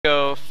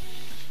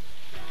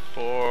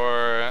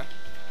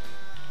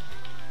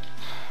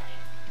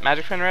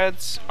Magic Pen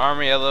Reds,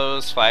 Armor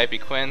Yellows, Fly AP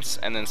Quints,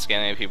 and then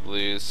Scaling AP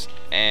Blues.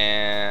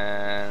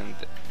 And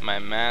my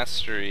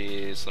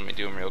masteries, let me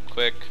do them real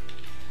quick.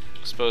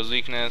 Exposed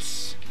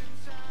Weakness,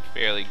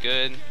 fairly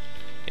good.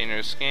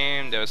 Dangerous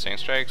Game, Devastating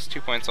Strikes, 2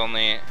 points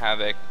only,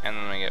 Havoc, and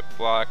then I get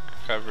Block,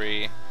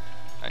 Recovery,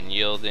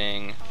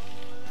 Unyielding,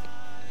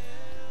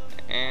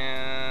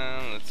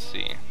 and let's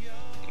see,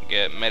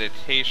 get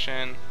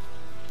Meditation.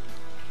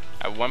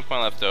 I have 1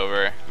 point left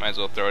over, might as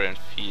well throw it in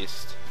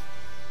Feast.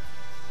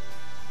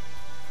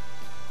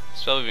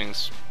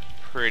 Spellweaving's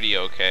pretty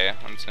okay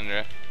on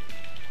Syndra.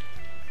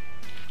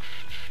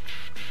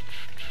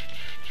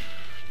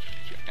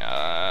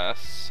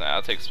 So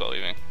I'll take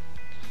Spellweaving.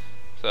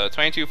 So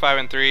 22, 5,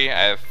 and 3.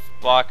 I have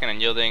Block and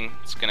Unyielding.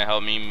 It's gonna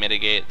help me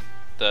mitigate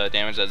the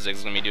damage that Ziggs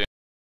is gonna be doing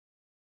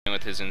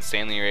with his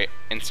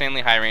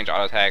insanely high range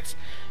auto attacks.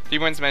 3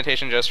 points of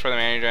Meditation just for the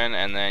Management,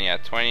 and then yeah,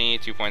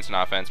 22 points in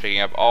offense,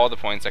 picking up all the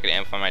points that could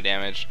amplify my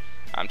damage.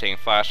 I'm taking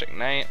Flash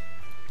Ignite.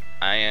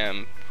 I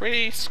am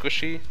pretty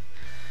squishy.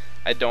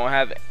 I don't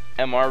have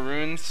MR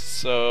runes,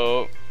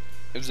 so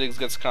if Ziggs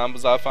gets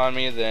combos off on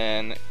me,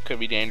 then it could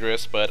be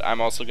dangerous. But I'm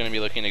also going to be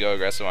looking to go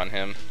aggressive on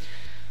him.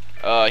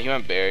 He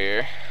went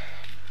Barrier.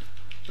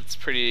 That's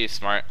pretty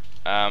smart.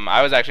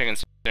 I was actually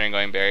considering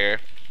going Barrier,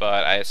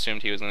 but I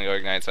assumed he was going to go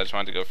Ignite, so I just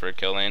wanted to go for a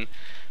kill lane.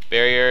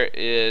 Barrier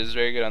is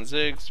very good on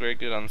Ziggs, very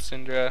good on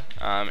Syndra.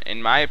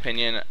 In my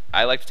opinion,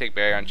 I like to take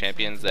Barrier on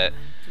champions that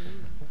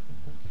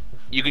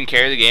you can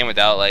carry the game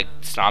without like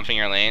stomping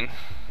your lane.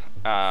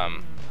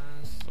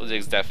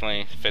 Ziggs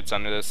definitely fits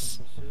under this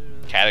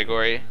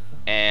category,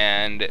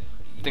 and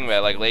think about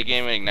it, like late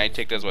game Ignite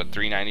Tick does what,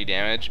 390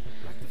 damage,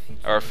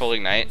 or full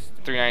Ignite,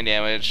 390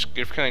 damage,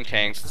 good for killing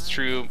tanks, it's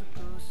true,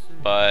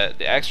 but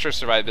the extra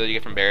survivability you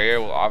get from Barrier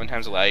will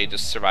oftentimes allow you to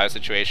just survive a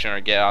situation or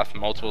get off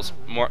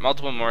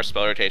multiple more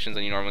spell rotations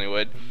than you normally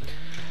would,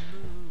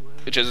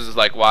 which is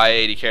like why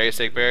AD carries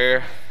take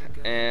Barrier.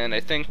 And I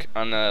think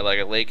on like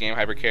a late game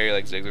hyper carry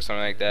like Ziggs or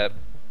something like that,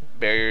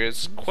 Barrier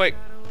is quite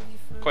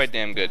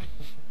damn good.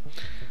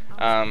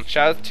 Shout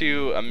out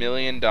to A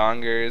Million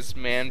Dongers,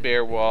 Man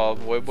Bear Wall,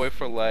 Voyboy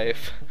for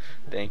Life,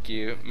 thank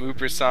you,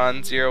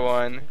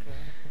 Mooperson01,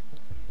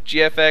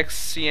 GFX,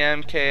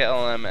 CM,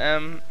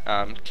 KLMM,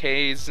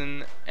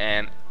 Kaizen,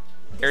 and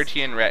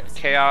Ertian Ret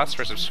Chaos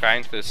for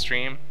subscribing to the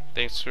stream.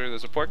 Thanks for the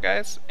support,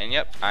 guys. And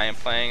yep, I am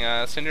playing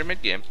Syndra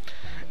mid game.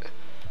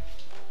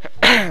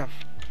 Hold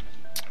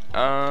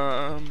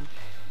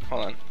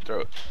on, throw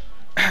it.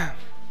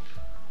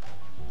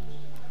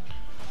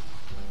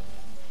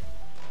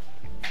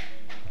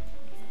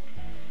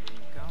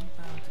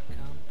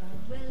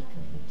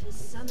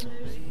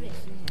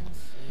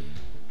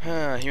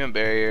 Human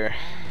Barrier.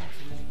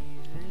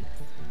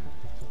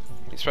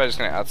 He's probably just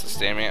gonna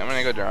out-sustain me. I'm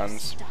gonna go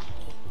Drons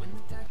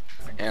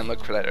and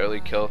look for that early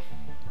kill.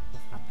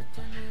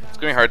 It's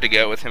gonna be hard to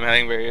get with him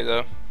having Barrier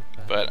though,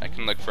 but I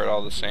can look for it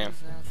all the same.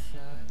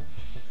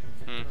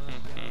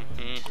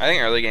 I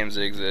think early game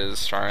Ziggs is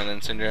stronger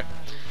than Syndra.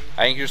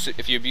 I think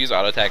if you abuse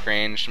auto attack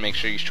range, make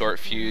sure you short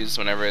fuse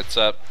whenever it's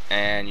up,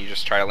 and you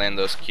just try to land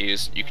those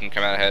Qs. You can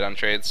come out ahead on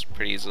trades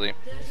pretty easily.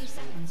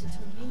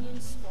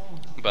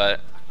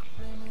 But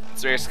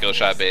it's very skill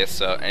shot based,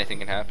 so anything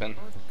can happen.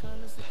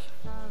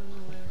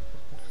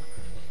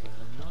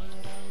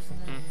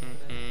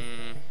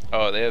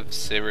 Oh, they have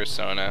Sivir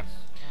Sona.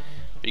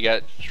 We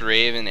got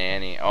Draven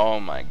Annie. Oh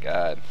my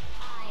god.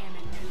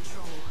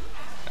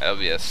 That'll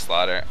be a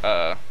slaughter.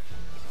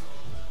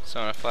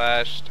 Sona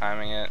Flash,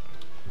 timing it.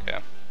 Okay.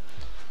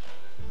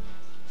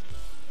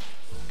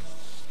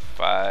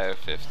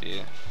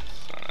 550.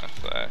 Sona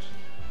Flash.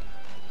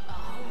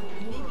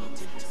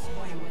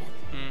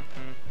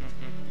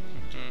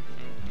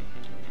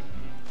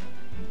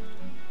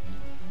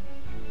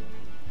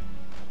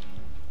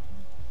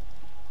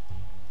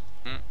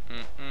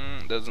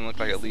 Doesn't look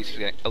like Elise is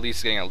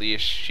getting a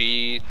leash.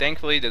 She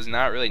thankfully does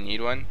not really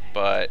need one,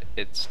 but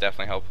it's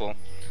definitely helpful.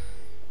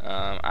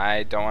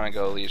 I don't want to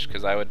go leash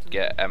because I would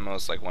get at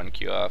most like 1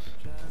 Q off.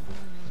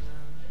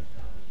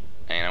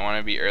 And I want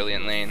to be early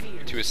in lane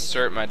to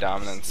assert my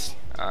dominance.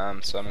 So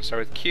I'm going to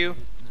start with Q.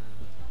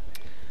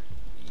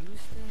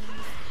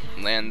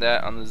 Land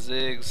that on the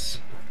Ziggs.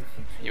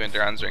 He went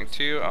Duran's ring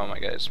 2. Oh my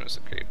god, I just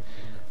missed the creep.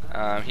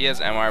 He has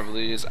MR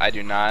blues, I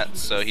do not,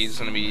 so he's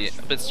going to be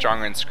a bit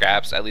stronger in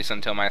scraps, at least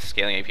until my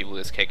scaling AP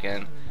blues kick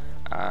in.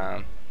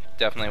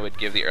 Definitely would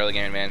give the early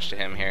game advantage to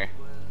him here.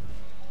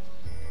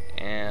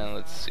 And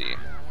let's see.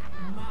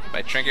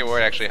 My Trinket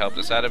Ward actually helped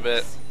us out a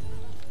bit.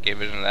 Gave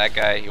vision to that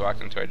guy, he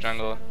walked into our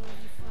jungle.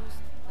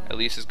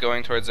 Elise is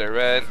going towards our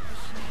red.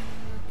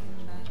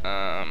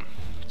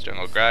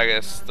 Jungle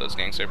Gragas, those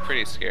ganks are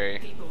pretty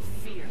scary.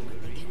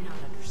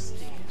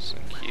 So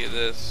Q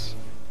this.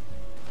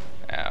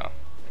 Ow.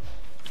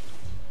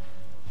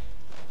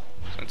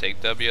 Just gonna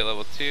take W at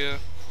level 2.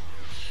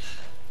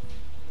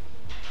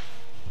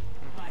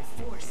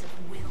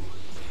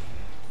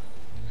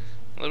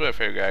 A little bit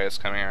afraid Gragas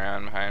coming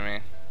around behind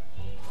me.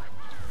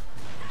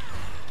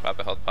 Pop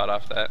a health pot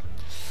off that.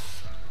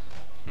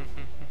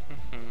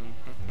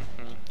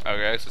 Oh,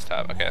 Gragas is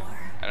top, okay.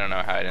 I don't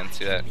know how I didn't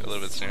see that a little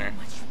bit sooner.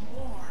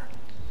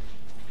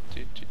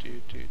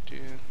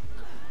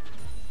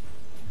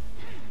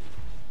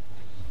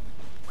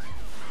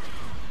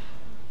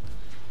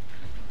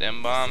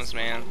 Them bombs,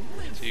 man.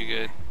 Too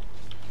good.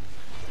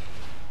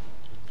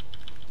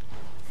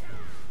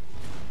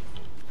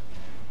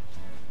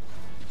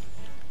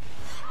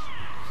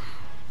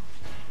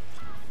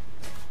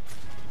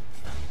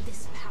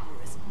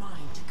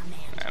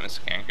 I missed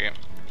a gank.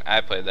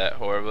 I played that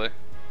horribly.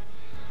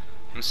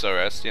 I'm so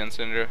rusty on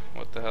Syndra.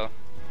 What the hell?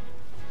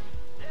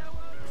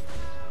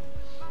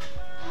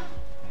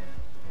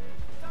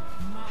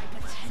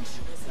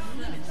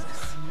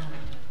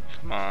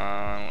 Come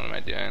on, what am I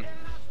doing?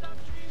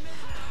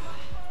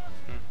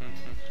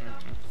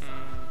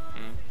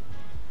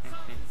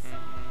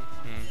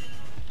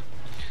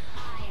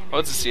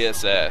 What's the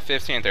CS at?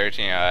 15,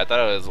 13. I thought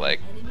it was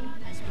like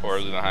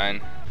horribly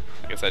behind.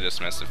 I guess I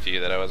just missed a few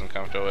that I wasn't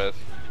comfortable with,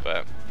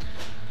 but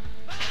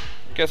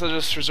guess I'll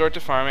just resort to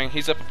farming.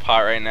 He's up a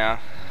pot right now.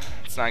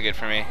 It's not good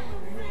for me.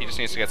 He just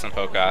needs to get some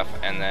poke off,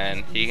 and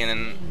then he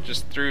can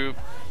just through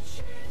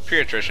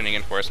pure attrition he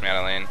can force me out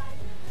of lane.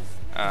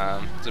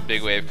 There's a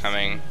big wave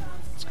coming.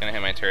 It's gonna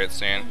hit my turret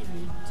soon.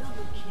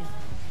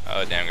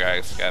 Oh damn,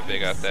 Gragas got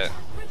big off that.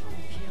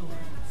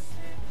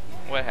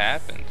 What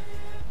happened?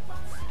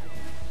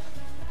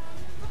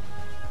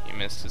 He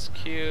missed his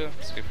Q.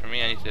 It's good for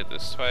me. I need to hit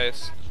this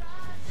twice.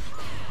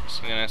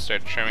 Just gonna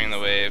start trimming the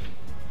wave.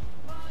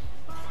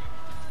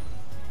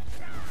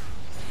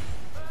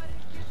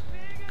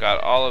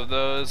 Got all of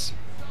those,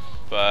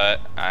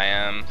 but I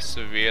am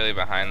severely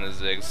behind the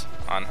Ziggs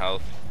on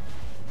health.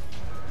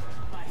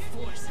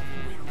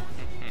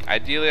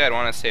 Ideally, I'd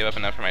want to save up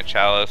enough for my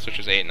Chalice, which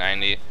is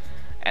 890,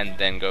 and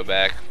then go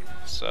back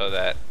so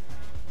that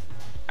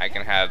I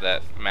can have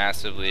that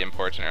massively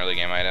important early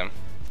game item.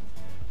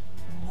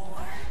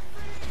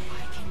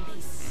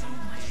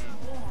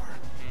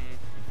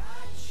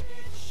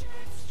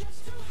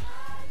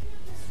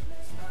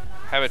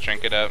 Have a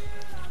trinket up.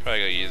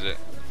 Probably go use it.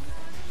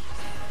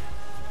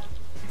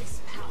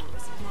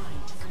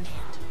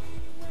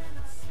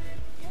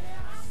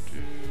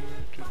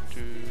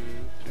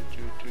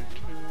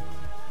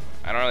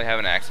 I don't really have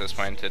an access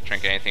point to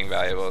trinket anything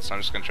valuable, so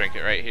I'm just gonna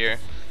trinket right here.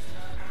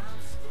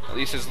 At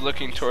least it's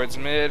looking towards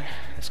mid.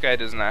 This guy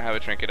does not have a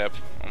trinket up.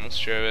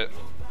 Almost sure of it.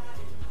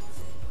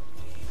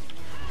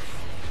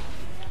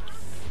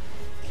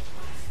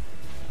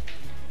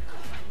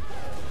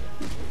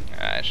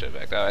 I should have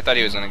backed out. I thought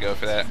he was gonna go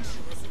for that.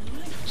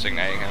 Just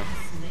igniting him.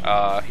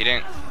 He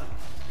didn't.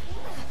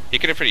 He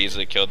could have pretty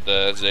easily killed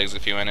the Ziggs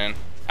if he went in.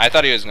 I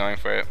thought he was going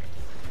for it.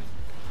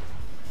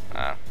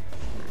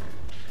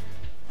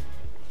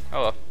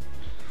 Oh well.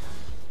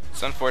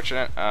 It's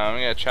unfortunate. We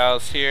got a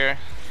Chalice here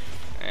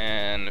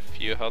and a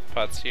few health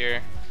pots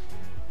here.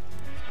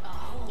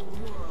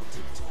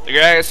 The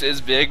Gragas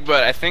is big,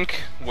 but I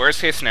think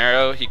worst case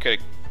scenario we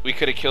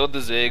could have killed the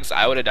Ziggs.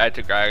 I would have died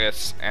to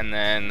Gragas, and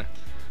then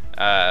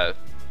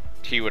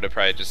he would have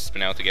probably just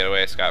been able to get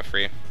away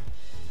scot-free.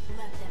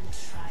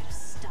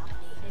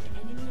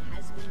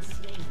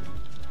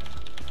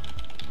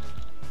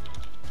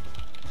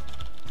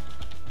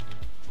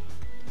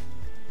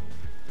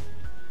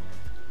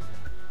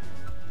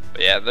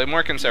 But yeah, the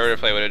more conservative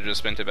play would have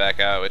just been to back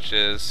out, which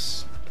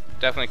is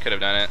definitely could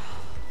have done it.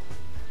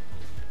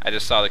 I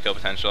just saw the kill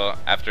potential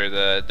after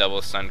the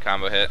double stun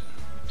combo hit.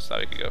 Just thought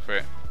we could go for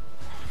it.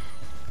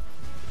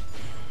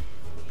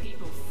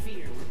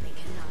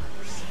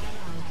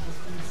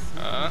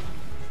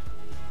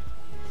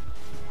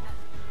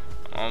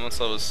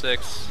 Almost level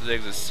 6.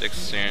 Ziggs is 6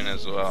 soon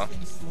as well.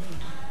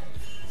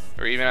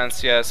 We're even on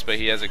CS, but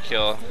he has a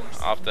kill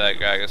off that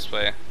Gragas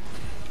play.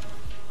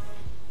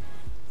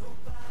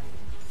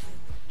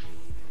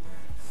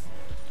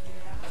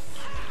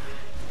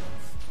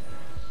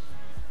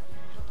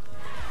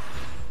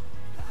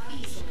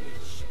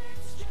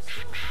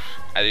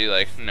 I do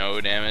like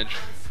no damage.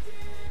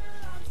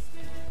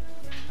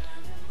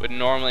 Would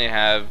normally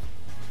have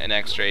an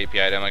extra AP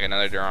item like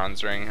another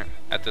Duran's ring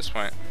at this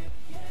point.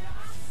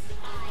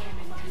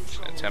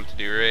 Attempt to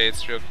do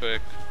raids real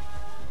quick.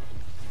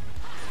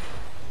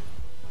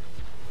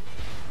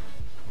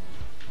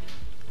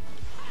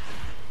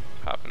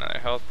 Pop another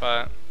health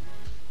pot.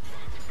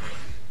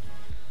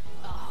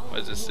 What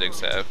does this Ziggs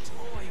have?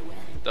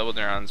 Double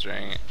Duran's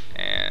ring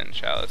and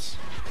Chalice.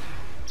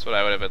 That's what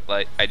I would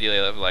have ideally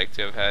have liked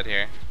to have had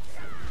here.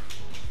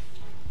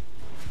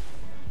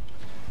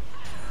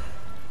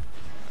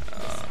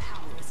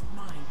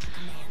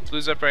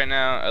 Blue's up right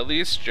now.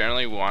 Elise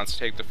generally wants to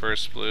take the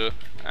first blue.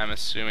 I'm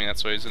assuming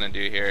that's what he's gonna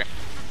do here,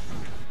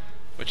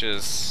 which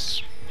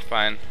is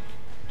fine.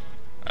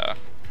 Oh,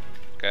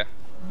 okay.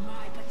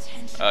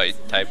 Oh, he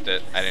typed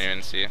it. I didn't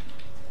even see.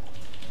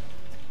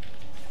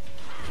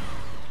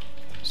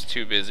 Just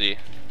too busy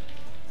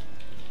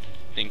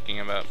thinking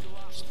about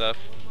stuff.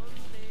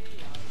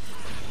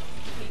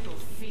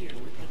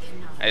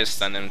 I just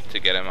stunned him to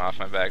get him off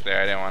my back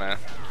there. I didn't want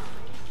to.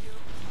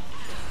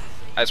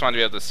 I just wanted to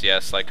be able to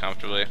CS like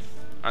comfortably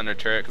under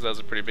turret because that was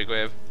a pretty big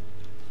wave.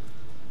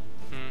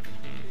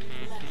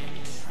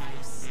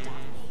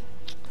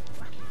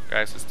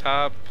 Grax is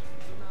top.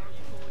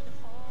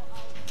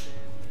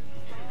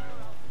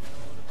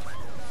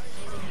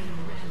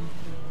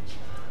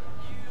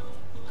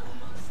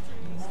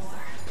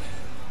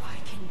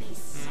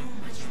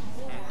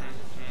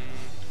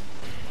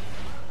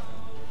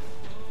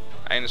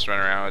 I can just run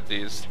around with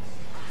these.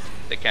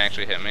 They can't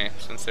actually hit me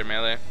since they're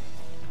melee.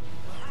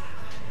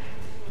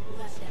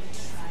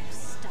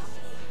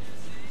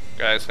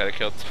 Guy's gotta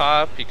kill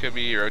top. He could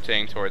be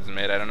rotating towards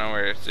mid. I don't know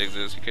where Ziggs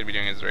is. He could be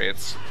doing his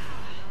wraiths.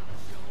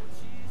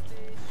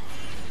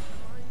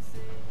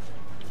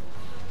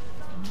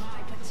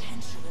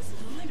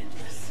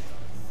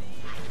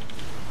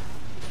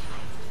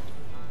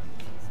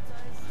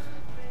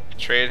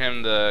 Trade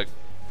him the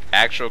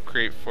actual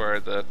creep for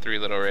the 3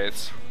 little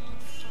wraiths.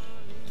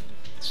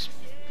 It's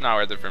not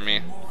worth it for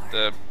me.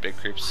 The big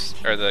creeps,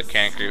 or the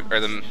can creep, or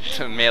the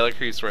melee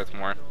creep's worth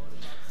more.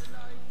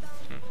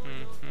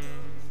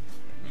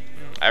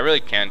 I really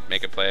can't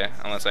make a play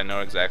unless I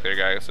know exactly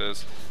where Gygus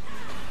is.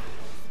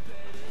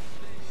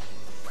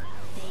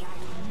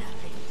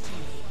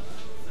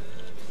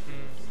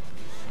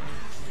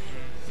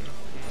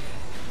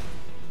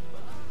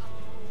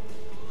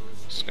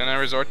 Just gonna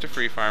resort to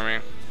free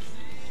farming.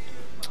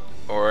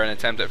 Or an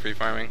attempt at free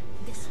farming.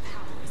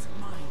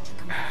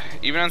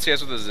 Even on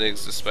CS with the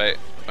Ziggs, despite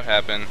what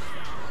happened.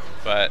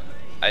 But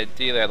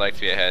ideally I'd like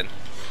to be ahead.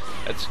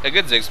 A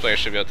good Ziggs player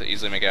should be able to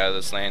easily make it out of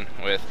this lane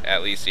with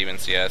at least even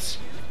CS.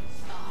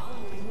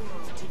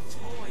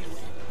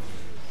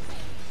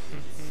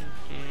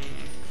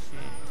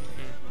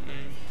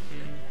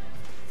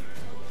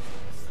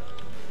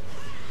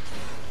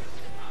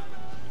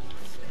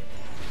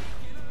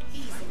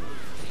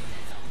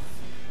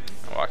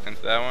 I walked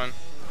into that one.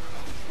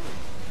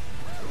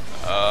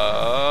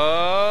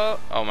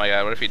 Oh my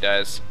god, what if he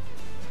dies?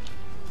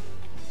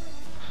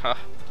 Huh.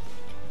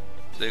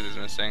 Ziggs is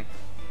missing.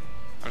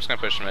 I'm just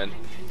gonna push mid.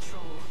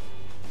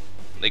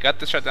 They got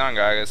the shutdown on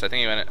Gygus. I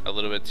think he went a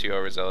little bit too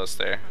overzealous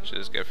there, which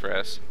is good for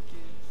us.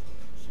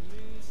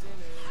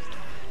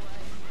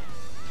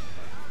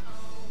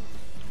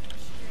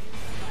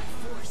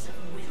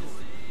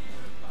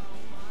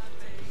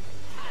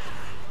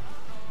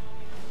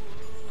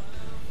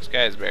 This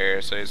guy is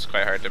barrier, so he's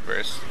quite hard to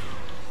burst.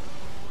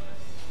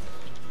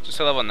 Just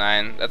a level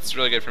 9. That's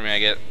really good for me. I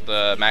get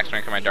the max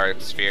rank of my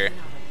Dark Sphere,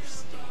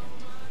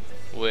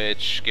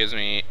 which gives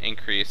me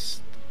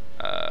increased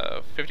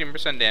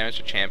 15% damage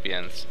to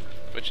champions,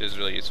 which is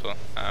really useful.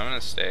 I'm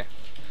gonna stay. I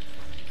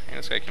think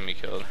this guy can be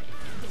killed.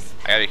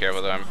 I gotta be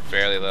careful though, I'm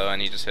fairly low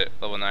and he just hit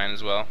level 9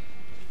 as well.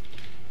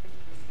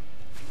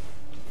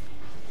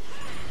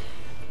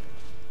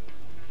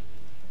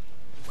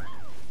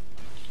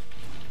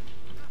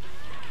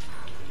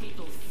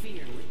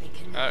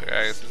 Oh,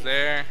 Gygus is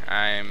there.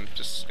 I'm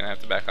just gonna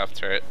have to back off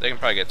turret. They can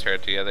probably get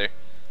turret together.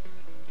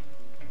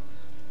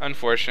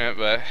 Unfortunate,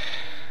 but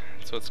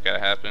that's what's gotta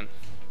happen.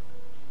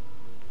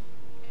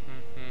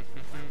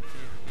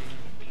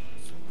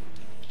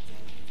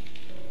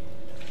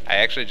 I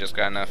actually just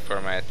got enough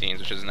for my Athenes,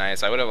 which is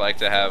nice. I would have liked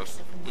to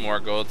have more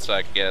gold so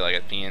I could get like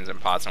Athenes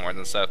and pots and wards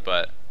and stuff,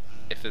 but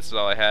if this is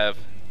all I have,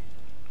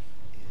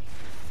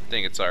 I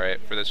think it's alright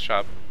for this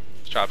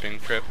chopping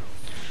trip.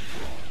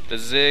 The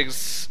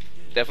Ziggs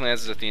definitely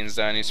has his Athenes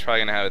done. He's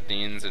probably gonna have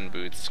Athenes and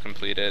boots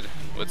completed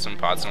with some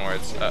pots and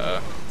wards.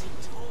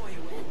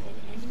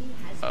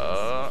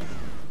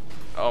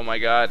 Oh my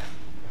god.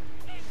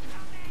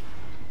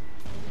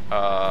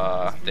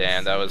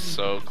 Damn, that was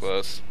so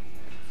close.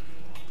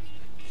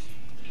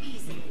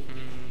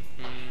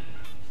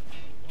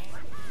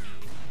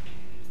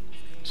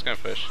 Just gonna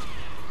push.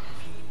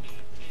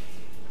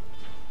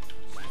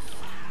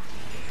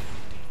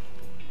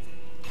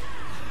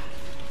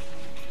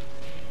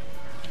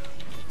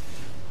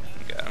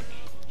 Got him.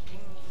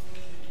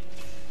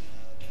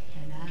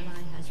 An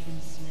ally has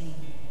been slain.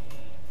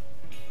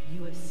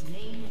 You have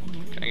slain an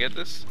enemy. Can I get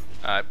this?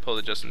 I pulled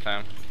it just in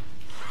time.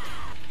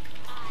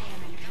 I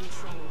am in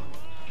control.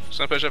 Just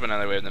gonna push up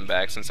another wave then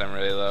back since I'm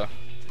really low.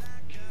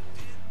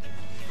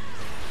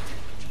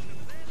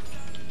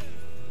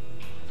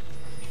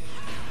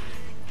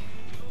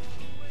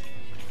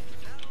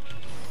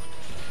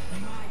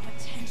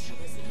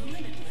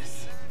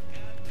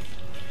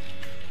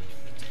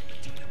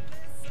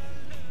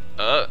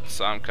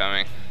 Saw him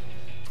coming.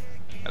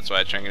 That's why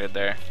I trinketed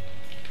there.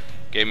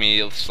 Gave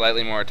me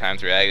slightly more time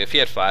to react. If he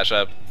had flash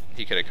up,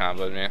 he could have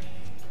comboed me.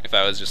 If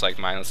I was just like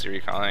mindlessly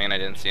recalling and I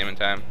didn't see him in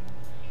time.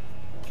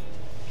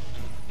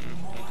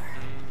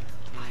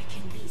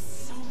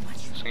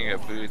 Just gonna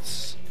get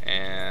boots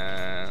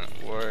and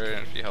ward,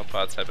 and if you help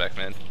pots, head back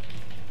mid.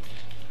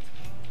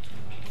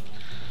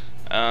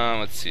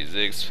 Let's see,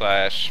 Ziggs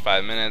flash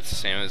 5 minutes,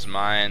 same as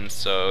mine,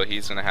 so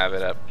he's gonna have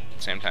it up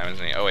same time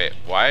as me. Oh wait,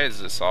 why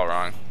is this all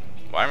wrong?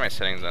 Why are my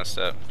settings messed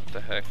up? What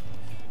the heck?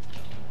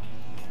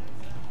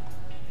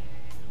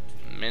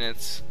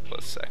 Minutes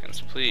plus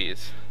seconds,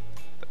 please.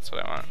 That's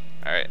what I want.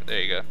 Alright,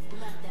 there you go.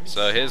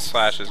 So his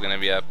flash is gonna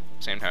be up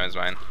same time as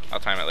mine. I'll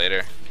time it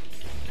later.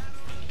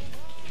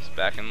 He's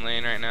back in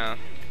lane right now.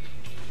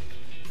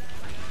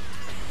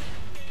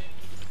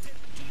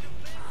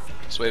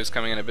 This wave's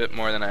coming in a bit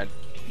more than I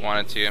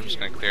wanted to. I'm just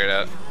gonna clear it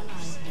out.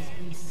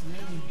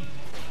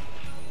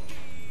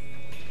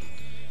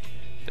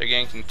 They're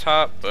ganking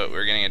top, but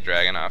we're getting a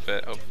dragon off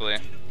it, hopefully.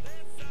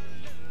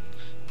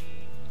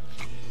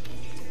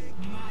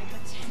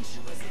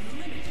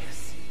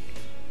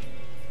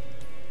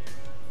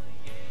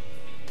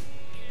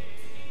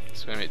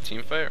 It's gonna be a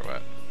team fight or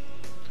what?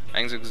 I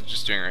think Ziggs is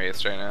just doing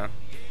wraiths right now.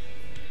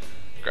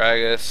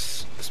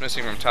 Gragas is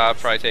missing from top,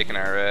 probably taking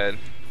our red.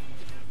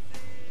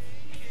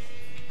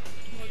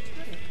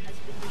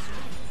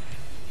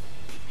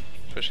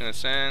 Pushing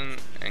this in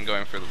and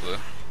going for the blue.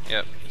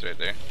 Yep, he's right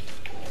there.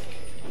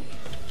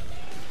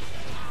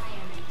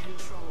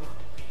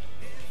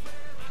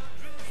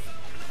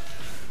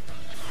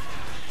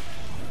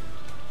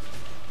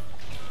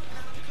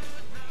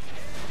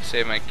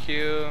 Save my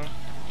Q.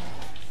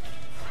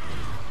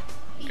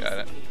 Got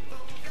it.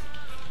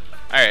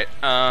 Alright,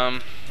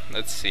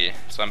 let's see.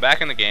 So I'm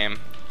back in the game.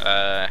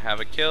 Have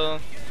a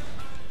kill.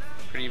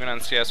 Pretty even on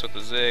CS with the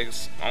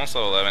Ziggs. Almost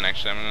level 11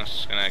 actually. I'm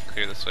just gonna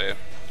clear this wave.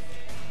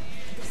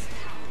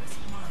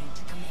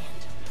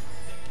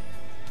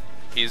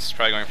 He's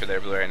probably going for their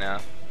blue right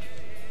now.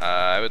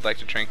 I would like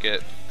to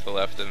trinket to the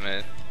left of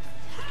mid.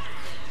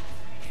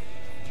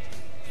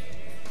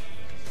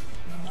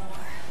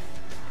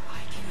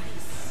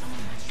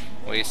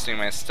 Wasting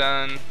my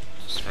stun,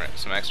 just for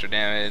some extra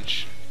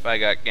damage. If I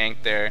got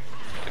ganked there,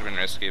 could have been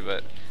risky,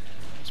 but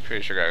I was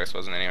pretty sure Gragas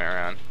wasn't anywhere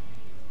around.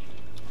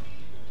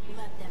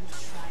 Let them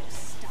try to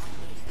stop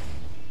me.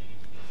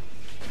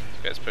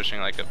 This guy's pushing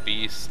like a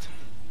beast.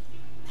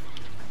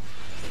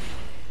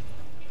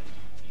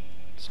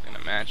 Just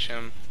gonna match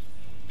him.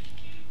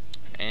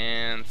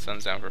 And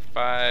sun's down for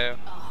 5.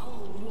 A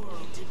whole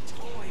world to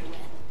toy with.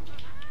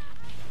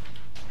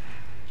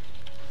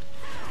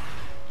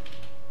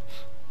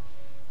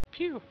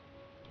 Pew!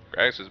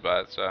 Gragas is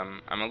bot, so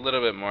I'm a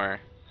little bit more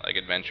like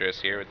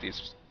adventurous here with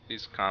these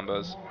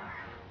combos.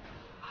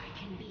 I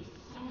can be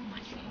so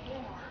much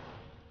more.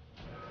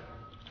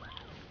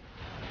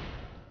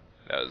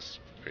 That was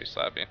pretty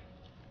sloppy.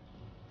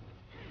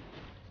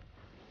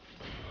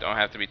 Don't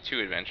have to be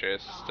too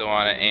adventurous. Still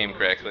want to aim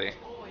correctly.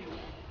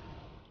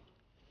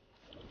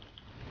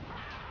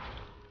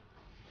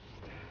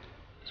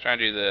 Let's try and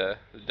do the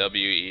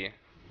WE.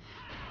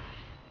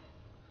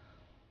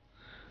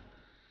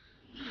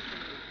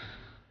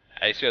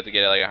 I used to have to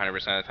get it like 100%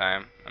 of the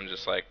time. I'm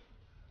just like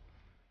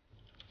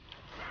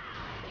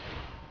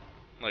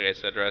I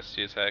said,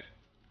 rusty as heck.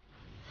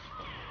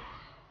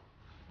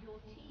 Your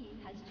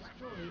team has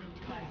destroyed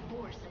by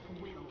force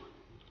of will.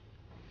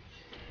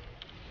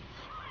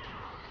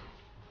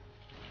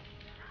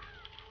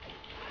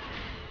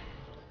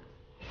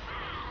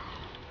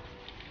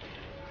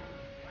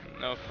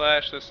 No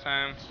flash this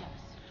time.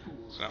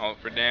 Just gonna hold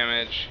for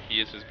damage. He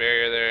used his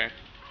barrier there.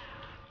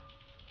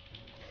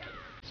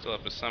 Still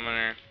up a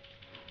summoner.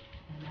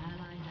 An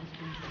ally has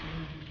been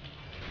slain.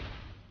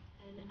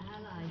 An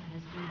ally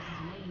has been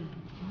slain.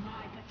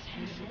 My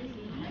potential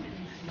has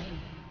been slain.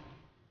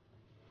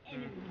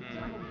 Enemy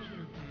double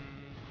kill.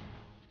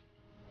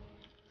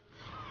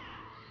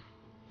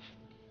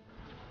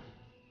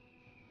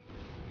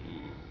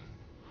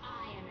 I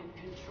am in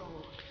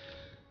control.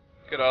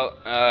 Good all.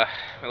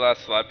 We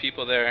lost a lot of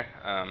people there.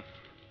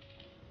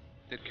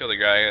 Did kill the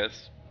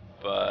Gragas,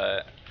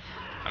 but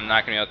I'm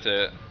not gonna be able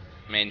to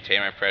maintain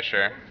my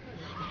pressure.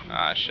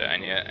 Ah shit, I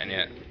knew it.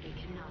 They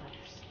cannot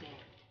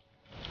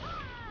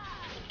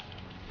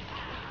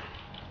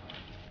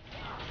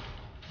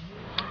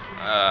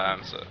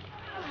understand. So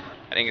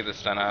I didn't get the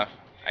stun off.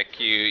 I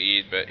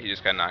QE'd, but he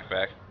just got knocked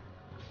back.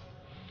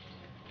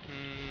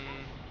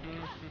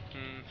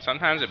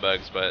 Sometimes it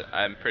bugs, but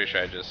I'm pretty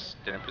sure I just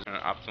didn't position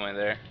it optimally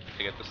there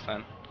to get the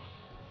stun.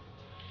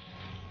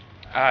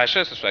 I should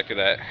have suspected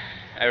that.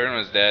 Everyone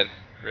was dead.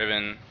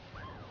 Ribbon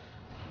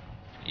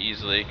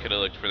easily could have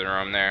looked for the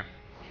roam there.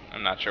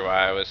 I'm not sure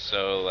why I was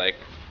so like,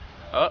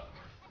 oh,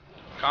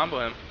 combo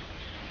him.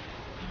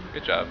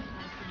 Good job.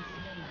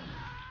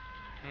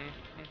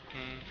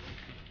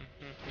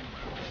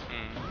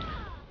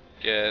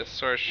 Get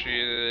source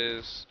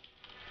shoes,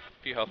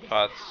 a few health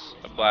pots,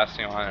 a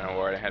blasting on, and a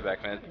ward, and head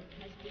back mid.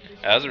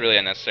 That was a really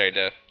unnecessary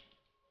diff.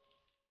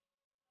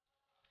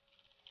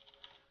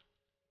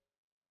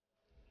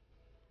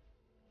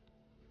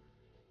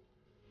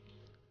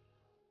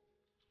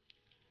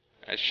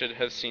 I should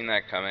have seen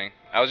that coming.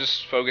 I was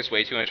just focused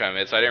way too much on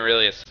mid, so I didn't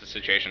really assess the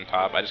situation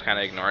top. I just kind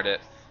of ignored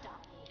it.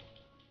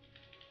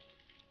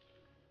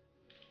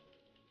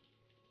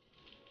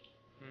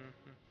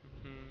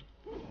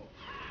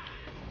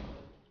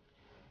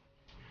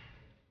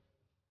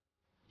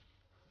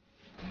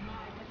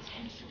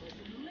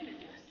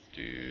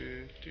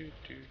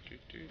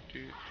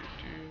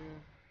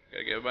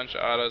 Gotta get a bunch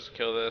of autos to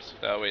kill this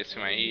without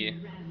wasting my E.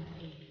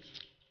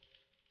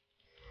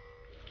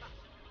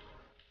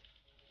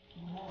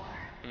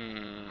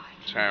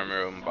 Trying to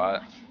remove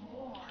bot. I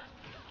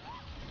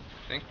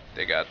think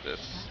they got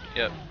this.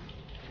 Yep.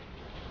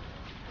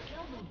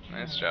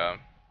 Nice job.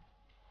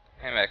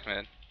 Hang back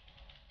mid.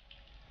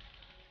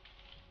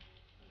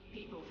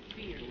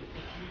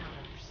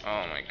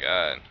 Oh my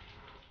god.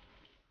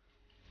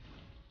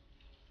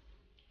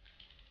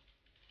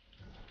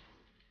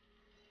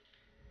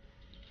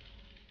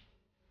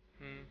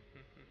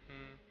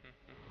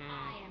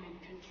 I am in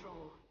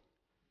control.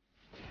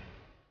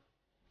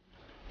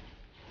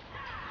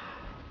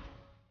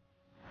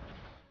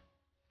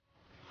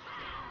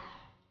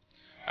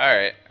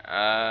 Alright,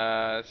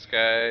 this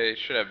guy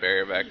should have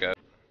barrier back up.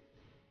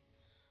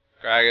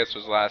 Gragas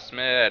was last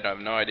mid, I have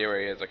no idea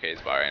where he is. Okay,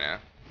 he's bot right now.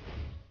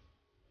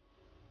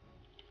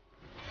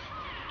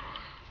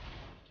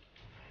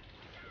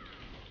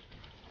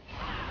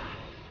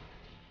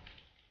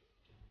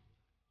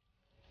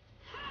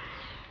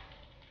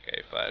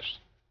 Okay, flashed.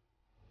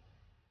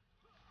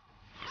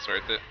 It's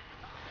worth it.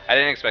 I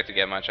didn't expect to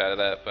get much out of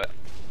that, but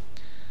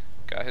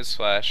got his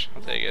flash.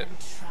 I'll take it.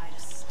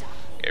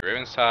 Okay,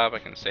 Riven's top. I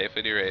can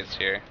safely do raids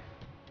here.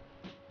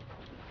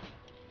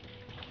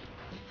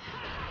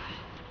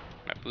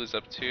 My blue's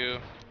up 2.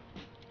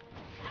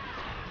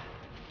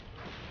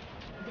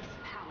 This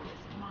power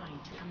is mine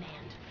to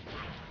command.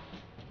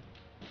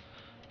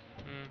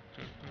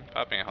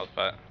 Popping a health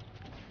pot.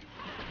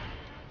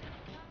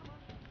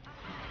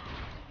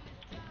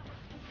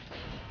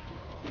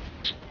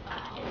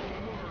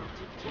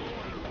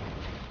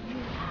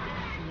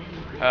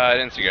 I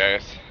didn't see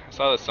Gragas. I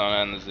saw the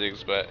Sona and the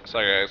Ziggs, but I saw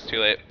Gragas too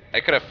late.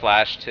 I could have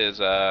flashed his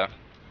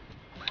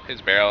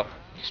barrel.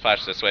 Just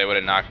flashed this way, would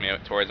have knocked me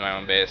towards my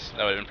own base.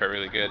 That would have been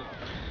perfectly good.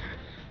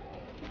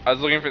 I was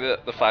looking for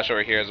the flash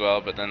over here as well,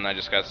 but then I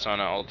just got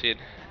Sona ultied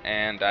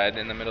and died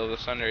in the middle of the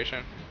stun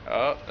duration.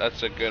 Oh,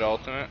 that's a good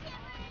ultimate.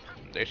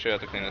 They should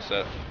have to clean this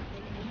up.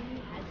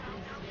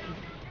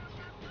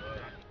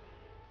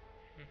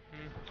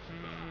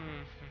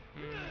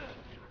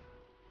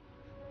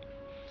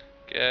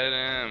 Get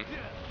him.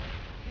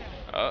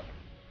 Oh,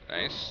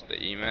 nice. The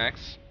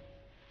Emax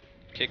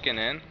kicking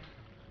in.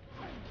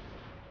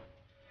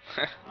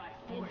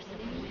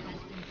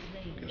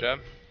 Good job.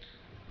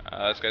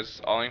 This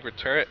guy's alling for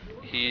turret.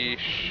 He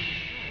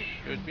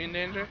should be in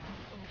danger.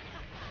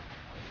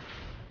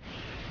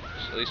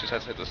 At least just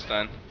has to hit the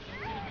stun.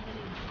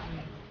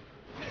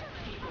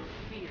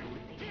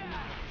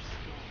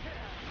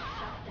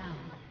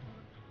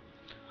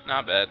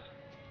 Not bad.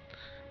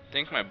 I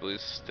think my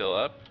blue's still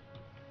up.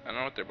 I don't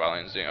know what their bot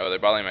lane's doing. Oh, their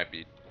bot lane might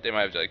be. They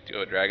might have like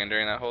duo dragon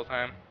during that whole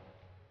time.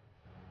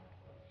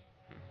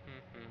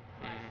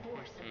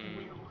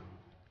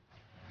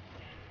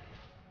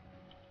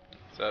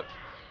 What's up?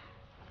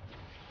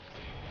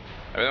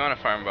 I really want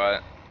to farm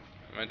bot.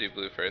 I'm gonna do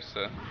blue first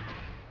though.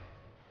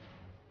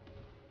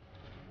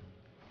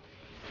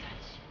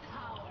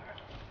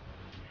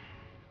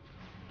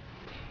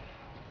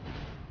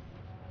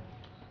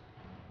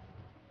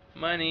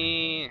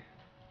 Money.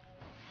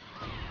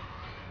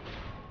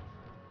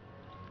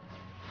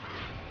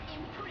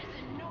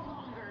 Imprison no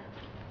longer.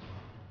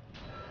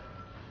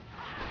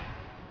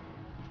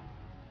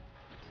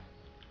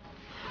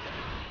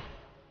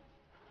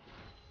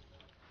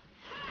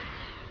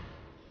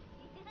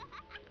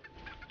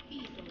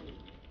 Easily.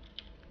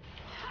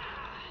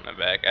 I'm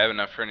back. I have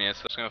enough hernia,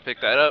 so I'm just gonna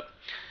pick that up.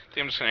 I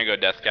think I'm just gonna go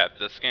death cap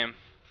this game.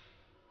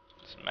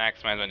 Just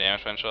maximize my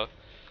damage potential.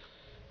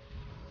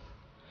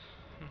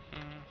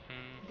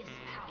 This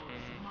power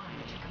is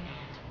mine to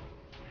command.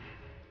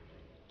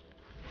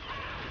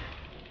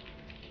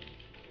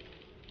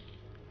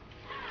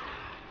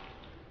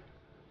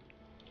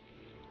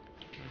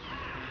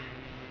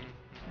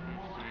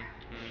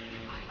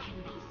 I can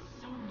be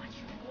so much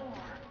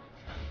more.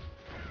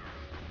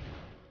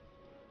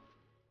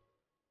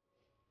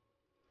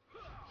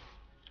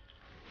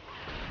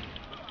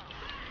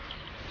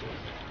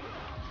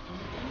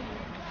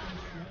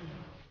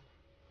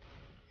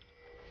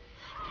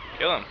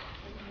 Kill him.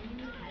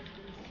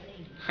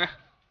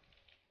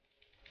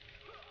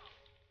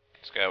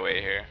 Just gotta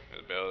wait here for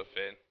the barrel to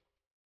fade.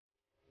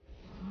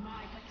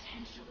 My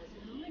potential is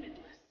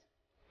limitless.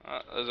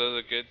 Those are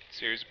a good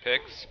series of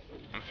picks.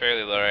 I'm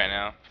fairly low right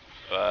now,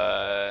 but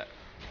I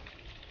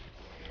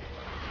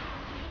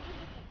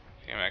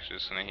think I'm actually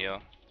just gonna heal,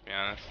 to be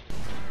honest.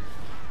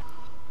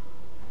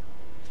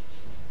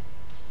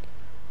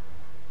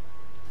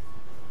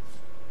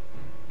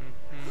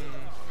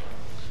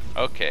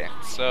 Okay,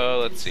 so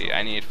let's see.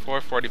 I need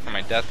 440 for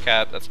my death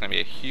cap. That's gonna be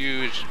a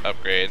huge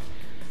upgrade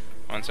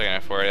once I can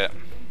afford it.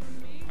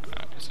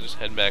 So just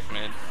head back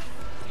mid.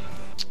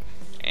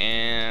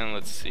 And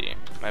let's see.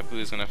 My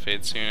blue's gonna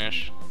fade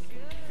soonish.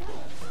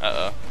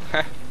 Uh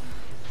oh.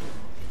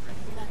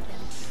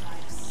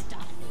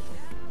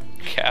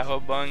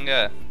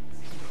 Cowabunga.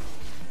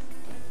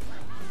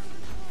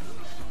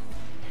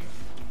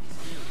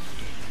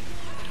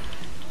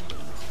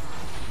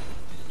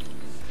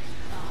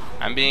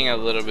 I'm being a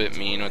little bit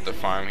mean with the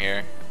farm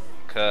here,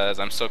 because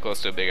I'm so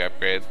close to a big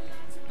upgrade.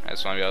 I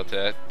just want to be able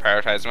to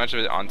prioritize as much of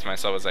it onto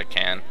myself as I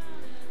can.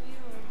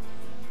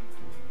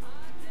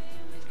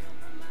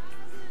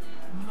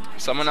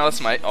 Someone else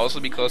might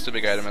also be close to a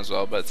big item as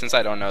well, but since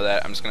I don't know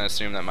that, I'm just going to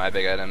assume that my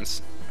big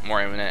item's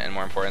more imminent and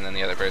more important than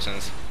the other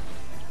person's.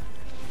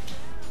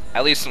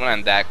 At least when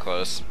I'm that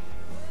close.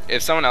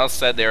 if someone else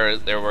said they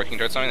were working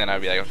towards something, then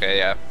I'd be like, okay,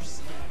 yeah,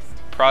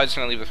 probably just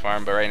gonna leave the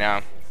farm. But right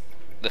now,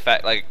 the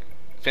fact like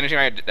finishing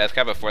my death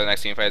cap before the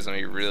next team fight is gonna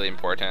be really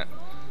important.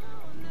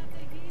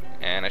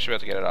 And I should be able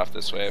to get it off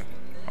this way,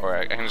 or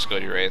I can just go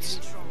to wraiths.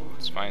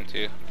 It's fine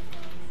too.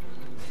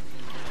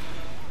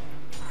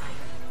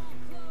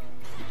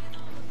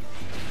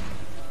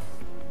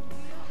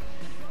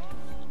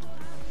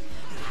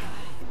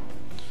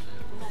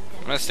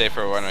 I'm gonna stay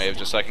for one wave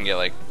just so I can get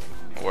like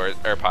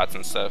or pots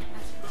and stuff.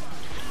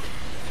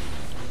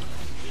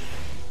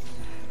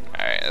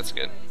 Alright, that's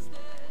good.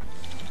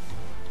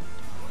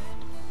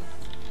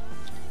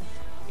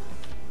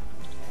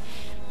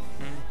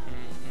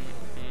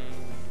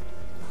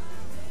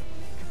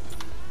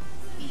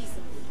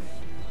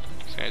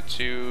 So I had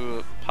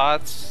 2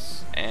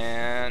 pots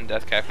and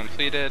death cap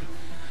completed.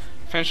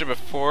 Finished it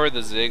before the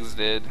Ziggs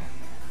did.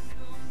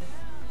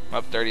 I'm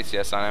up 30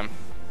 CS on him.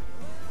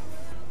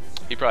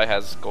 He probably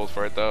has gold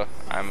for it though.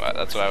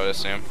 That's what I would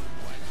assume.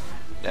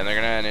 Then they're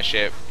gonna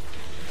initiate.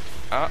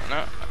 Oh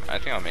no, I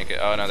think I'll make it.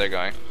 Oh no, they're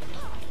going.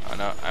 Oh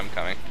no, I'm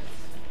coming.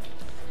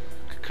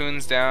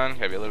 Cocoon's down.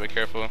 Gotta be a little bit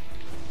careful.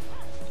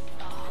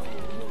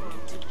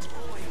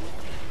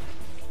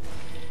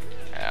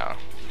 Ow.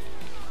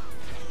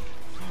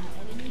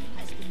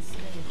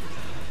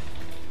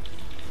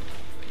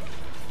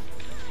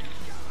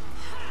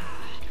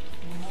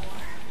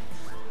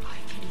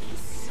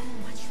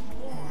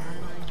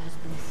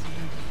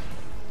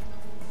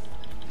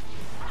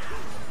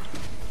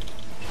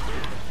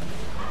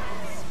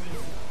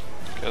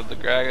 Killed the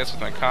Gragas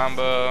with my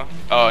combo.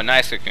 Oh,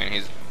 nice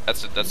Cocoon.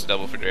 That's a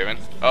double for Draven.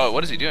 Oh,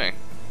 what is he doing?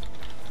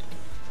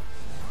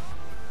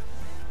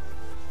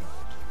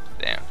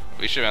 Damn.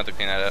 We should have to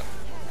clean that up.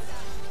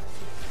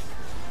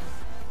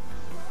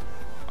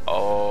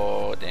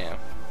 Oh, damn.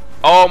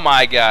 Oh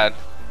my god.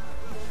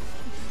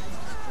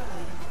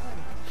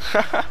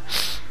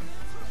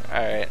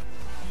 Alright.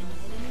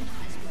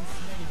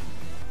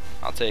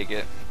 I'll take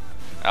it.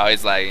 Oh,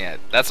 he's lagging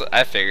it. That's what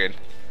I figured.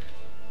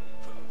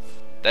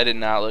 That did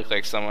not look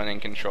like someone in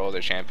control of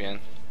their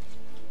champion.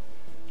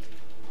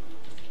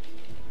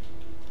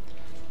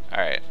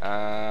 Alright,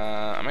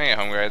 I'm gonna get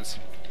home guards.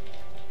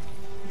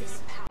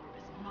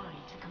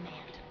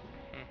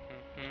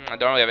 I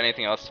don't really have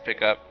anything else to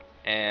pick up,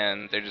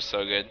 and they're just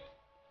so good.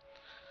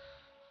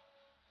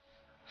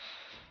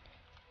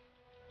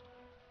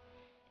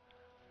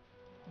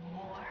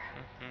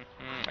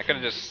 I could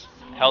have just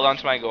held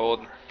onto my gold,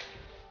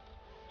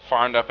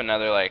 farmed up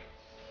another like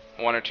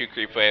 1 or 2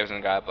 creep waves,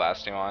 and got a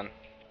blasting on.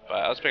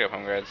 But let's pick up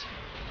home guards.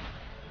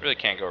 Really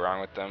can't go wrong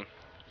with them.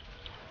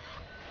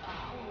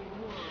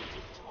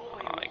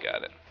 Oh, I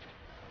got it.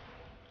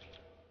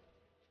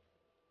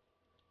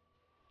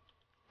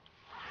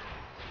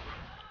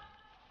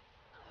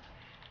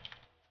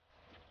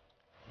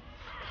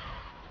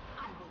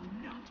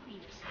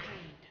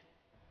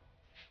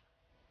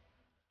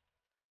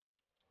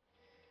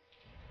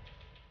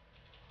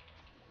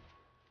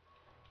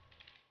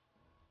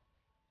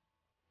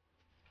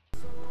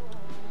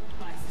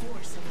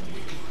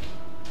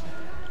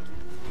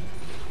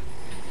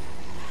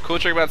 Cool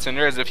trick about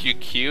Syndra is if you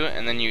Q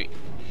and then you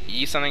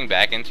E something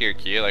back into your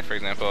Q, like for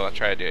example, I'll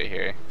try to do it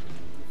here.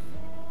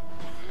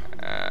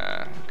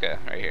 Okay,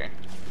 right here.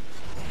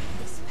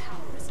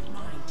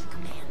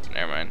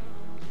 Never mind.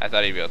 I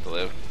thought he'd be able to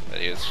live, but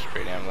he was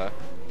pretty damn low.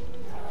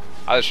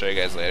 I'll just show you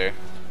guys later.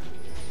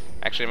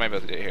 Actually, I might be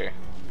able to do it here.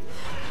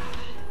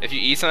 If you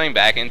E something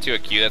back into a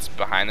Q that's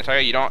behind the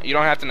target, you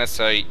don't have to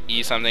necessarily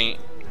E something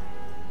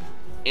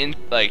in,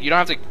 like you don't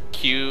have to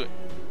Q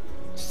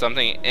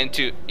something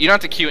into, you don't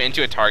have to Q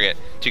into a target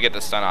to get the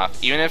stun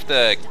off. Even if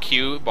the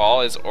Q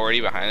ball is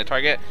already behind the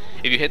target,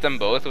 if you hit them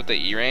both with the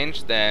E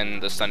range, then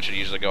the stun should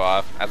usually go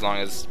off as long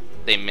as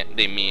they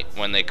meet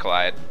when they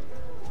collide.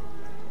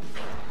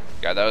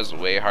 God, that was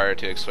way harder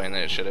to explain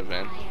than it should have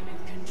been.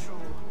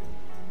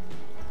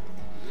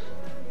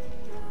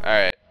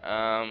 Alright,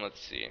 let's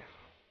see.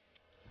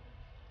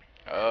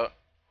 Oh,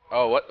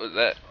 what was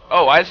that?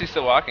 Oh, why is he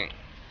still walking?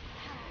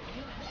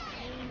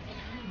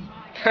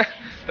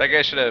 That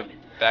guy should have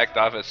backed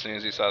off as soon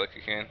as he saw the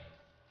cocoon.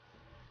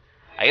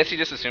 I guess he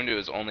just assumed it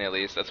was only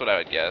Elise. That's what I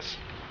would guess.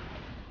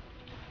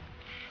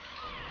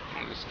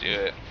 Just do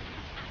it.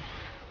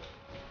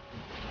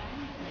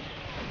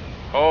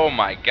 Oh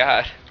my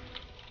god.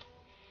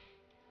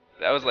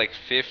 That was like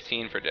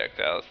 15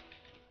 projectiles.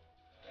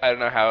 I don't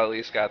know how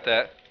Elise got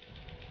that.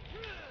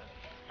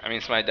 I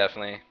mean, Smite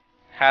definitely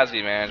has the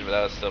advantage, but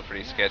that was still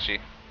pretty sketchy.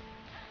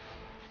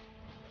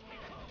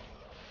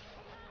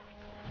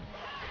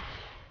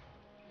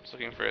 Just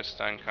looking for a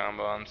stun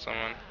combo on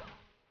someone.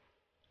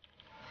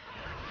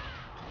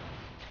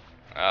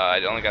 I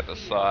only got the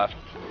sloth.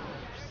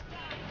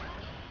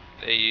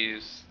 They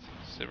used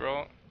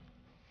Syndra.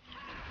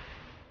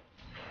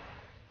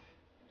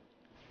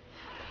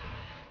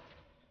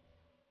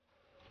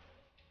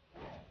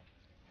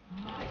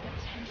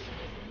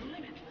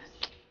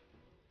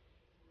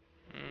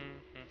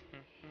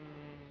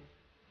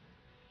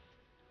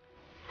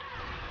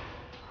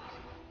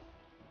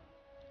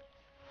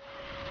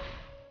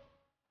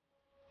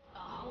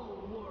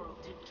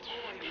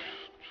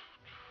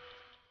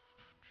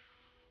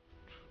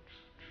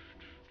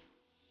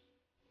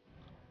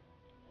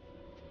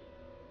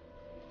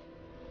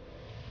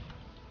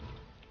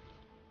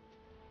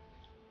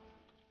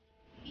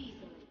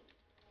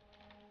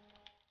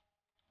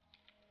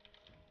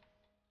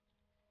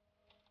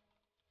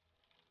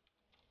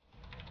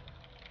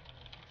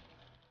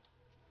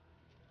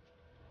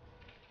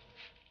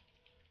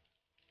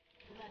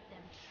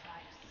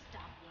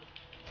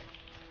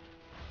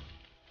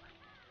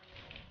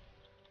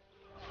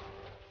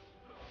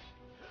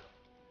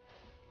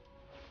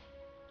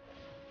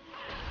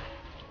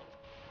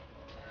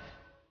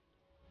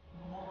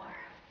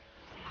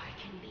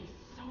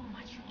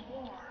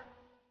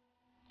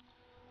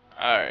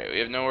 we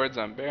have no words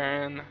on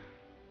Baron.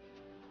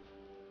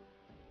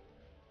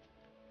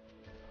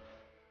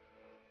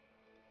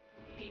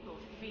 People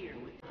fear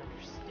what they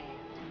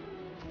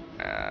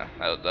understand.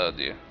 That'll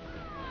do.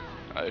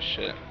 Oh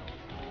shit.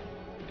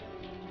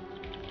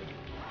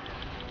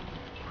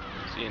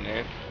 See you,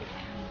 nerd.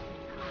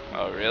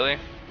 Oh really?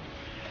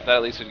 I thought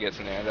at least we'd get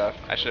some damage off.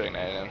 I should have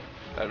ignited him.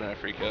 That would've been a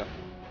free kill.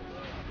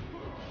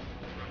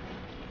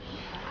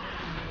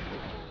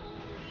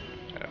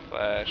 Try to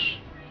flash.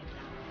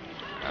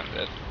 I'm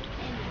dead.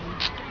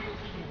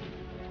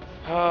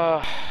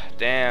 Oh,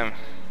 damn.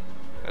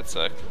 That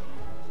sucked.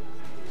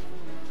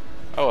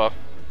 Oh well.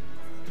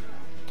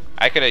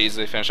 I could have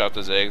easily finished off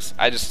the Ziggs.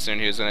 I just assumed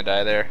he was gonna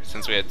die there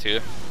since we had two.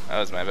 That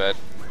was my bad.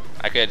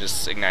 I could have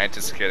just ignited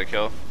to secure the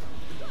kill.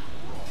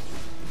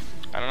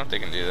 I don't know if they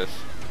can do this.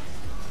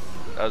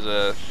 That was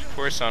a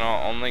poor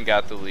Sonal, only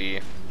got the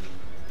Lee.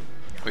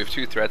 We have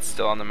two threats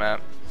still on the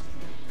map.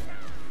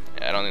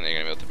 Yeah, I don't think they're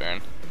gonna be able to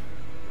Baron.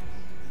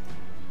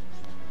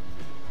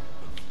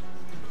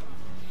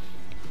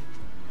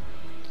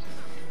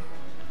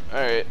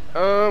 Alright,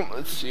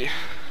 let's see.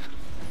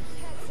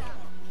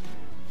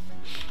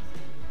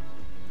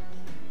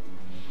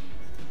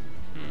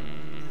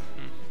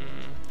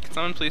 Can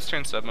someone please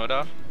turn sub mode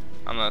off?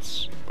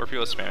 Unless, or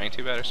people spamming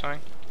too bad or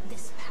something.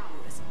 This power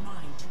is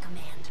mine to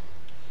command.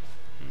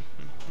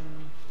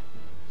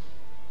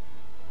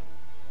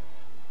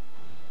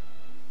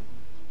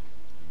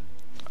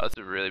 Oh, that's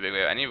a really big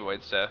wave. I need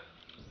Void stuff.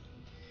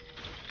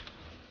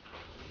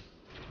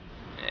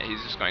 Yeah,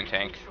 he's just going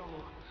tank.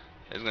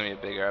 There's gonna be a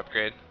bigger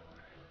upgrade.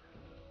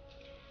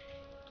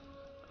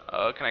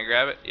 Oh, can I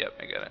grab it? Yep,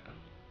 I got it.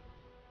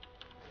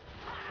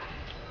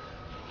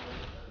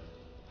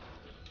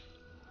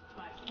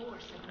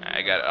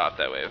 I got it off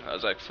that wave. That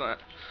was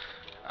excellent.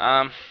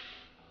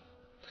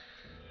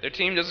 Their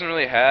team doesn't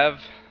really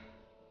have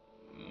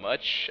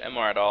much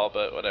MR at all,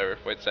 but whatever.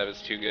 Void 7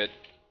 is too good.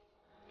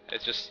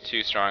 It's just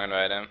too strong of an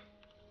item.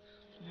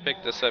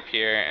 Pick this up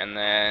here, and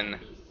then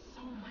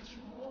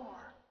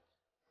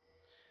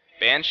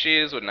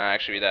Banshees would not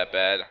actually be that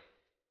bad.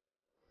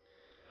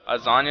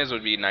 Zanyas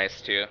would be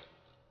nice too.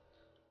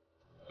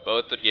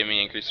 Both would give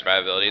me increased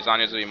survivability.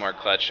 Zanyas would be more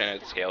clutch and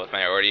it'd scale with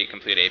my already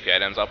complete AP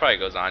items. I'll probably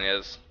go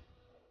Zanyas.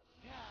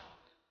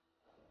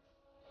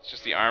 It's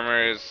just the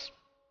armor is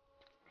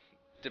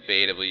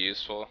debatably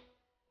useful.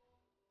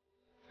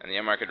 And the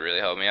MR could really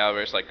help me out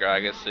versus like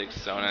Gragas, Ziggs,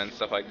 Sona, and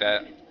stuff like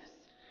that.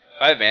 If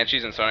I have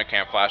Banshees and Sona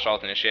can't flash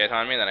alt initiate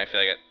on me, then I feel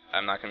like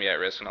I'm not going to be at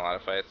risk in a lot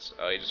of fights.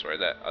 Oh, you just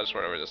warded that. I'll just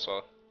ward over this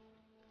wall.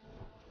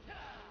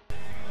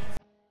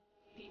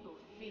 People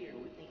fear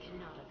what they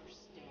cannot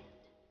understand.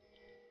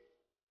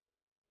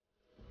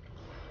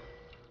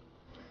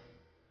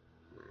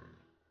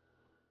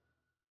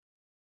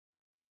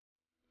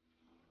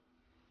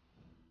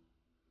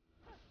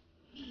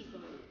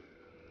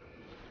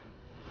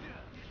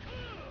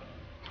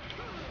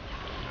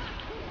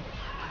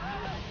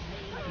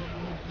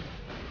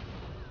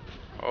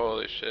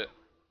 Holy shit.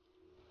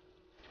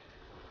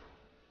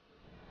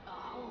 A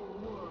whole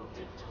world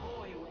to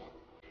toy with.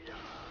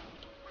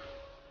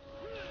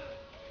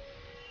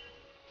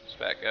 Just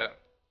back up.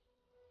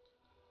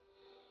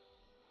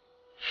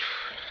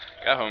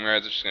 Got home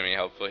guards, which is going to be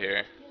helpful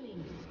here.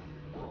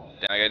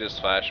 Damn, like I just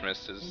flash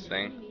missed his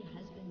thing.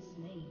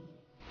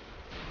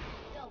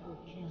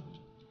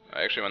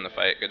 I actually won the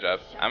fight, good job.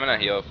 I'm going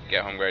to heal,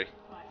 get home guard.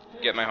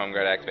 Get my home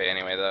guard activate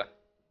anyway though.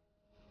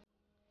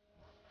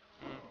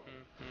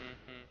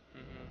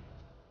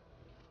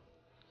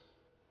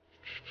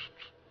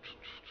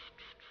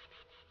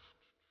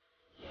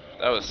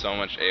 That was so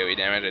much AoE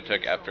damage I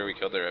took after we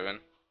killed the Riven.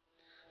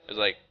 There's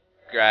like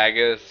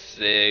Gragas,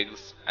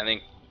 Ziggs, I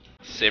think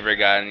Saber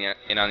got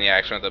in on the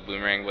action with a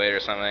boomerang blade or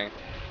something.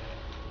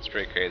 It's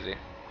pretty crazy.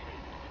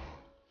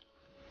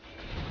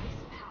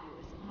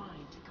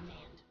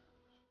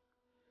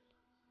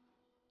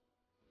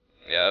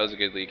 Yeah, that was a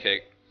good lead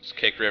kick. Just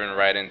kicked Riven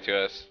right into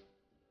us.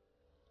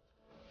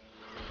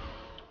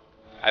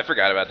 I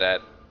forgot about that.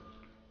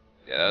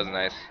 Yeah, that was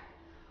nice.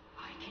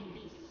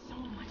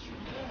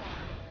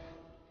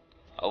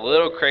 A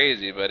little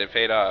crazy, but it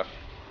paid off.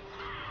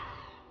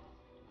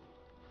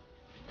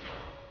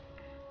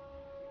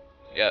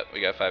 Yep,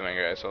 we got 5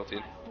 Mega Ice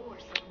ulted.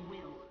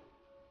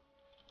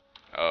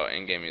 Oh,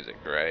 in-game music,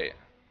 right.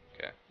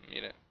 Okay,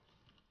 mute it.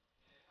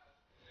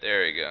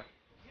 There we go.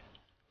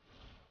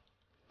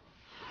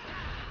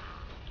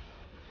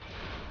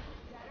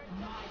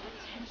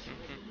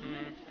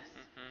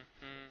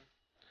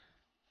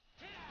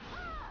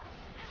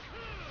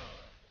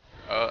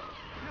 Oh,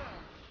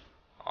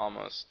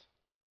 almost.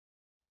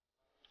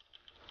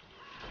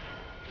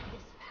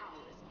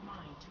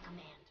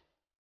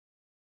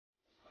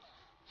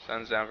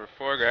 Sun's down for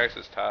 4, Grax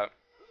is top.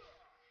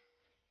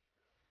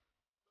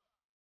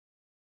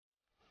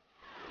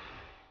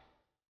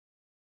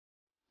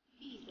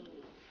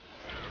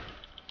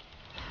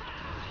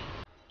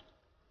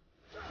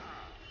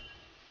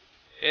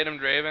 Hit him,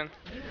 Draven.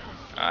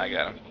 Oh, I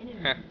got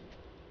him.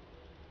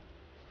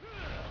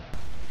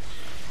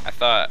 I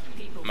thought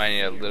I might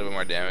need a little bit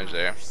more damage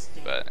there,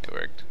 but it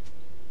worked.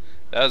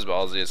 That was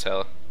ballsy as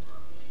hell.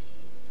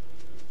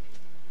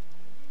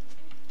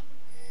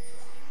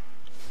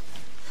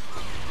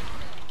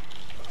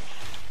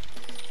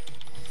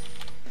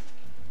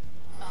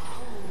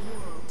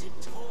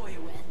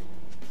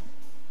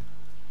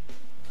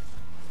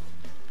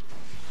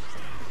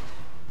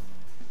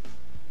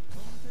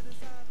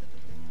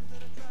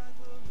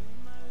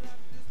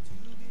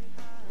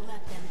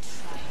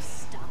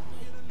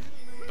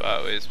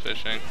 Bot wave's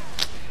pushing.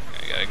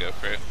 I gotta go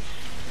for it.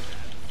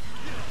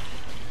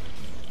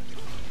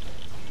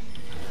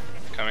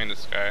 Coming to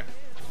Sky.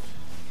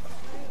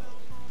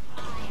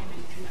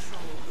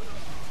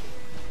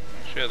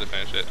 Should be able to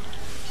finish it.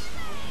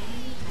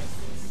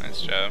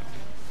 Nice job.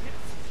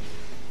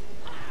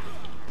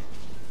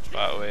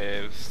 Bot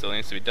wave still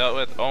needs to be dealt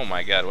with. Oh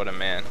my god, what a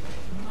man.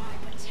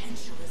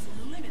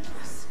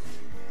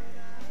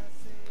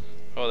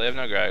 Oh, they have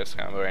no Gragas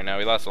combo right now.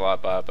 We lost a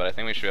lot bot, but I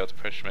think we should be able to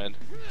push mid.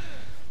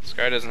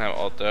 Scar doesn't have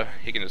ult though.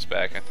 He can just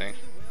back, I think.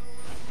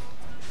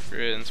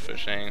 Ruin's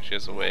pushing. She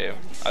has a wave.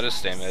 I'll just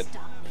stay mid.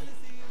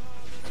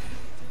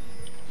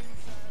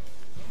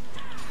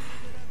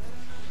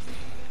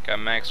 Got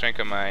max rank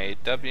on my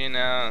W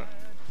now.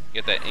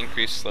 Get that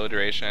increased slow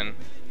duration.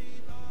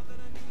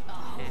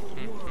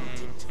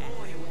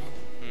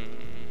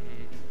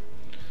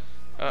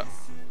 Oh,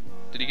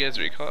 did he get his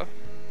recall?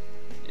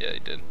 Yeah, he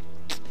did.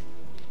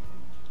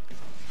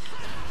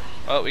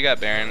 Oh, we got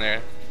Baron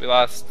there. We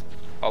lost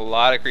a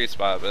lot of creep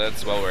spot, but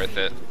that's well worth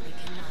it.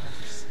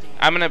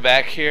 I'm gonna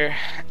back here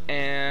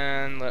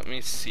and let me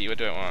see, what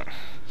do I want?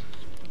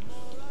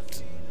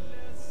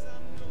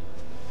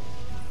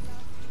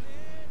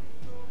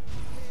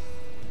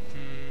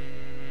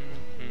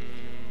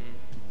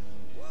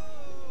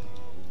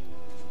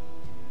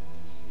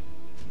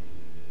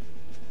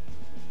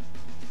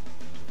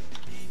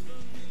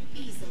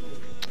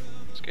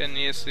 Let's get an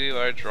ESC,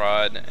 large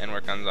rod, and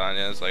work on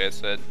Zanya's, like I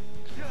said.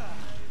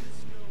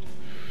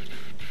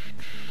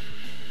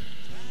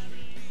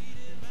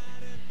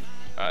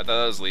 I thought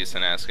that was Lee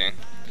Sin asking.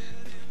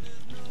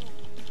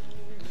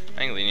 I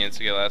think Lee needs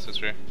to get last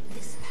whisper.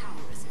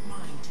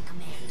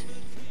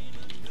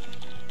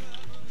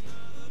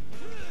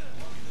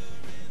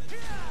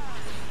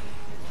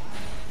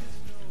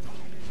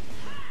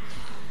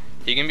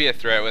 He can be a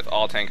threat with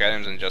all tank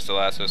items and just a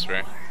last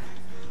whisper.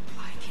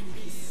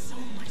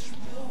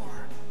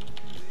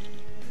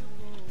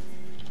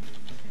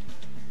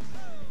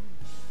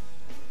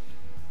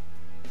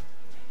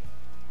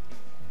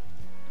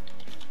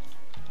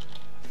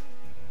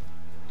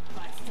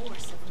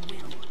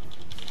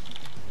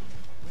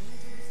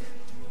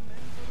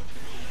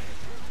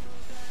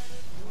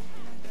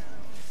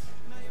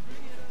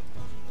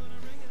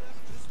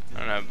 I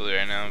don't have blue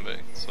right now, but I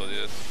can still do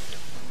this.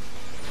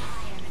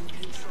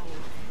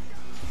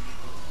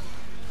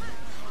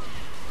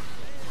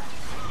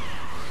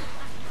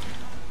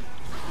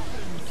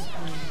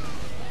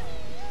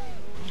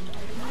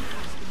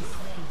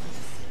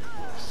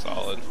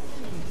 Solid.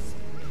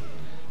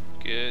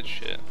 Good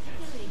shit.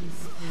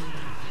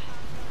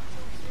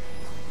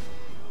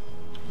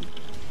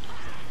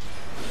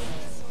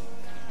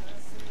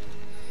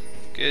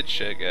 Good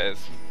shit, guys.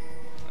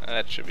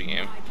 That should be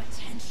game.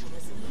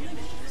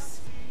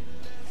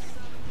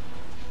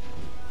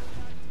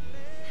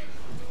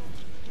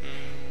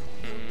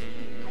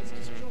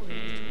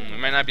 We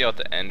might not be able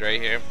to end right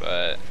here,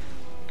 but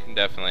can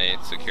definitely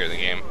secure the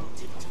game.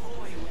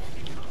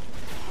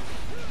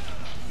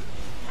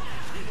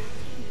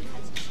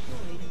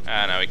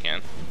 Ah, now we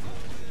can.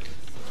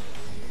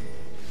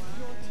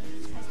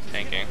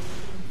 Tanking.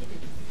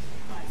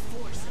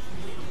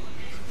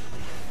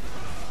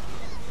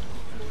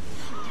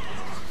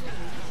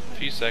 A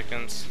few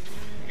seconds.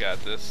 We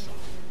got this.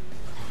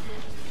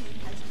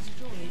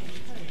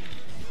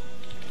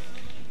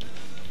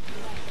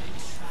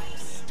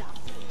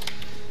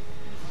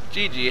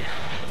 GG.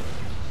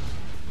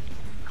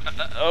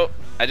 Oh,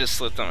 I just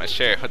slipped on my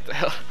chair. What the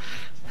hell?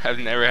 I've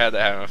never had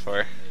that happen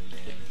before.